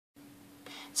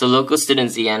So local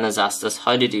student ZN has asked us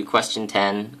how to do question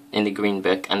 10 in the green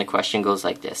book, and the question goes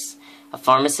like this. A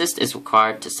pharmacist is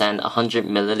required to send 100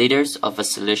 milliliters of a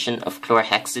solution of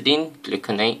chlorhexidine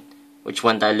gluconate, which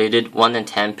when diluted 1 in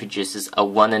 10 produces a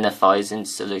 1 in 1,000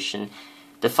 solution.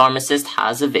 The pharmacist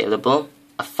has available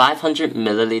a 500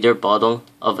 milliliter bottle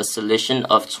of a solution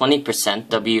of 20%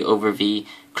 W over V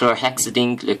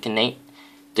chlorhexidine gluconate.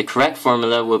 The correct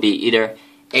formula will be either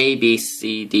A, B,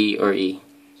 C, D, or E.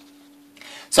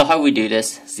 So how we do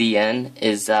this, Zn,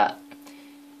 is that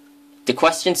the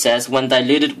question says when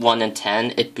diluted 1 in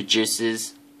 10, it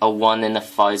produces a 1 in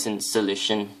 1,000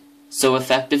 solution. So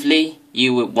effectively,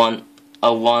 you would want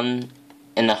a 1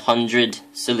 in 100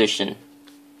 solution.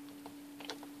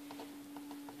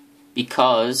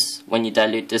 Because when you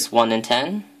dilute this 1 in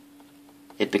 10,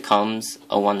 it becomes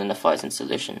a 1 in 1,000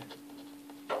 solution.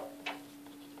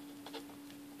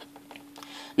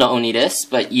 Not only this,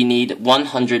 but you need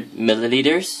 100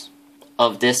 milliliters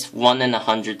of this 1 in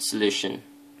 100 solution.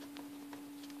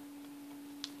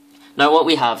 Now what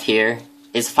we have here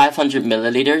is 500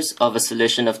 milliliters of a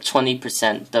solution of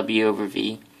 20% W over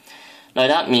V. Now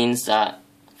that means that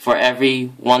for every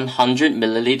 100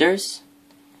 milliliters,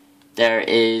 there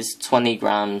is 20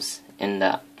 grams in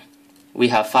that. We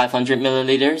have 500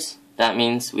 milliliters, that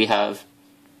means we have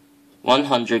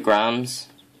 100 grams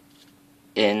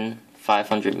in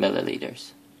 500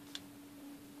 milliliters.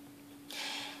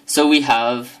 So we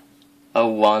have a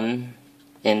 1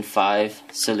 in 5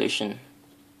 solution.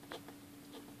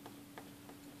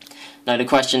 Now the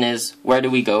question is, where do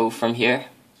we go from here?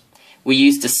 We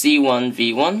use the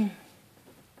C1V1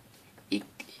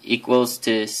 equals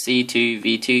to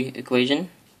C2V2 equation.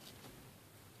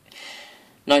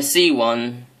 Now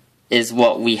C1 is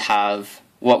what we have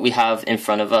in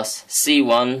front of us.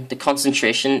 C1, the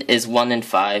concentration is 1 in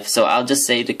 5, so I'll just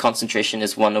say the concentration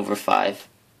is 1 over 5.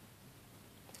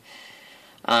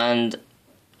 And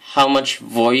how much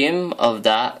volume of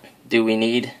that do we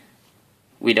need?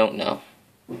 We don't know.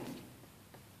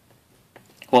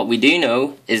 What we do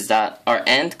know is that our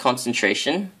end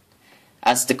concentration,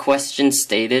 as the question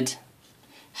stated,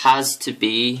 has to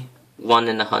be 1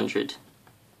 in 100.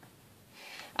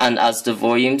 And as the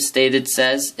volume stated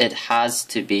says, it has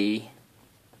to be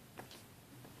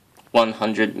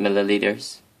 100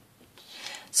 milliliters.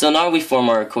 So now we form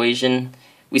our equation.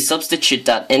 We substitute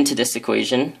that into this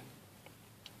equation.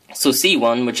 So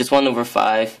C1, which is 1 over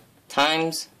 5,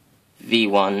 times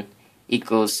V1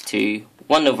 equals to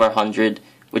 1 over 100,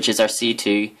 which is our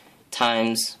C2,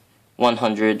 times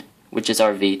 100, which is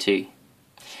our V2.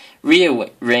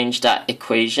 Rearrange that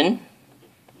equation.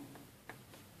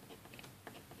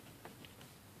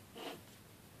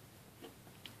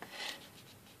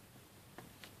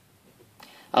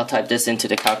 I'll type this into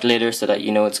the calculator so that you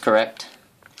know it's correct.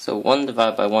 So 1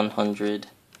 divided by 100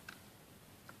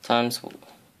 times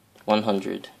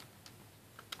 100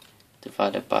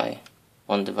 divided by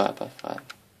 1 divided by 5.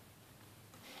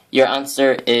 Your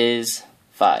answer is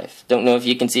 5. Don't know if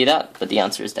you can see that, but the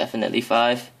answer is definitely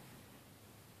 5.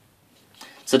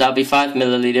 So that'll be 5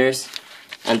 milliliters,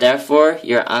 and therefore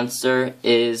your answer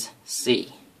is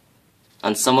C.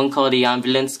 And someone call the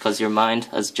ambulance because your mind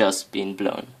has just been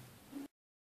blown.